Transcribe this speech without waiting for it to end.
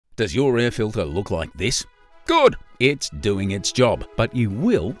Does your air filter look like this? Good! It's doing its job, but you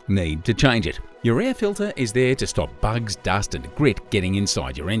will need to change it. Your air filter is there to stop bugs, dust and grit getting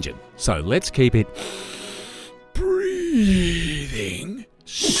inside your engine. So let's keep it breathing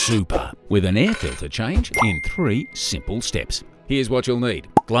super with an air filter change in 3 simple steps. Here's what you'll need: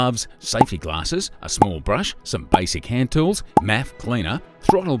 gloves, safety glasses, a small brush, some basic hand tools, Maf cleaner,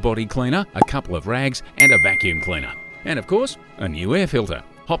 throttle body cleaner, a couple of rags and a vacuum cleaner. And of course, a new air filter.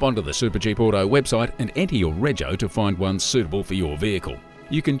 Hop onto the Supercheap Auto website and enter your rego to find one suitable for your vehicle.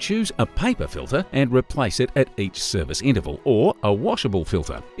 You can choose a paper filter and replace it at each service interval, or a washable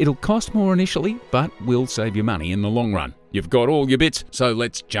filter. It'll cost more initially, but will save you money in the long run. You've got all your bits, so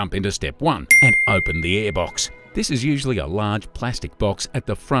let's jump into step 1 and open the Airbox. This is usually a large plastic box at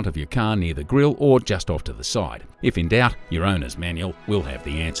the front of your car near the grille or just off to the side. If in doubt, your owner's manual will have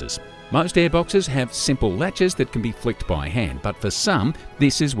the answers. Most airboxes have simple latches that can be flicked by hand, but for some,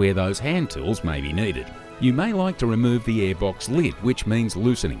 this is where those hand tools may be needed. You may like to remove the airbox lid, which means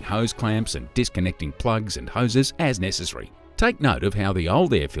loosening hose clamps and disconnecting plugs and hoses as necessary. Take note of how the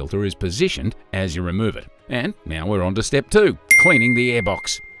old air filter is positioned as you remove it. And now we're on to step 2, cleaning the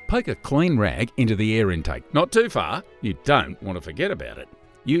airbox. Poke a clean rag into the air intake, not too far, you don't want to forget about it.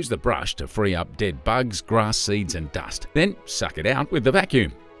 Use the brush to free up dead bugs, grass seeds and dust, then suck it out with the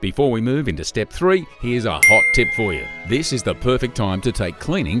vacuum. Before we move into step 3, here's a hot tip for you. This is the perfect time to take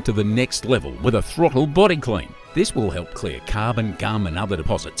cleaning to the next level with a throttle body clean. This will help clear carbon, gum and other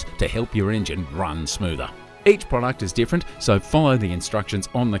deposits to help your engine run smoother. Each product is different, so follow the instructions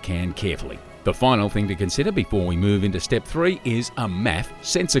on the can carefully. The final thing to consider before we move into step 3 is a Maf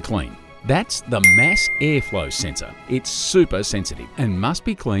Sensor Clean. That's the mass airflow sensor. It's super sensitive and must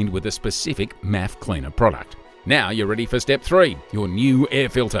be cleaned with a specific Maf cleaner product. Now you're ready for step 3, your new air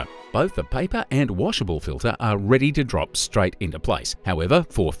filter. Both the paper and washable filter are ready to drop straight into place. However,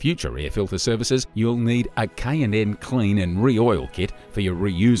 for future air filter services, you'll need a K&N clean and re-oil kit for your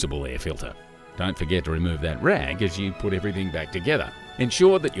reusable air filter. Don't forget to remove that rag as you put everything back together.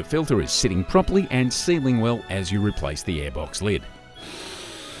 Ensure that your filter is sitting properly and sealing well as you replace the airbox lid.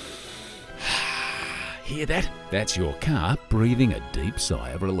 Hear that? That's your car breathing a deep sigh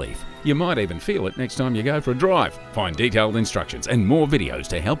of relief. You might even feel it next time you go for a drive. Find detailed instructions and more videos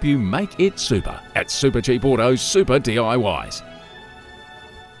to help you make it super at Supercheap Auto's Super DIYs.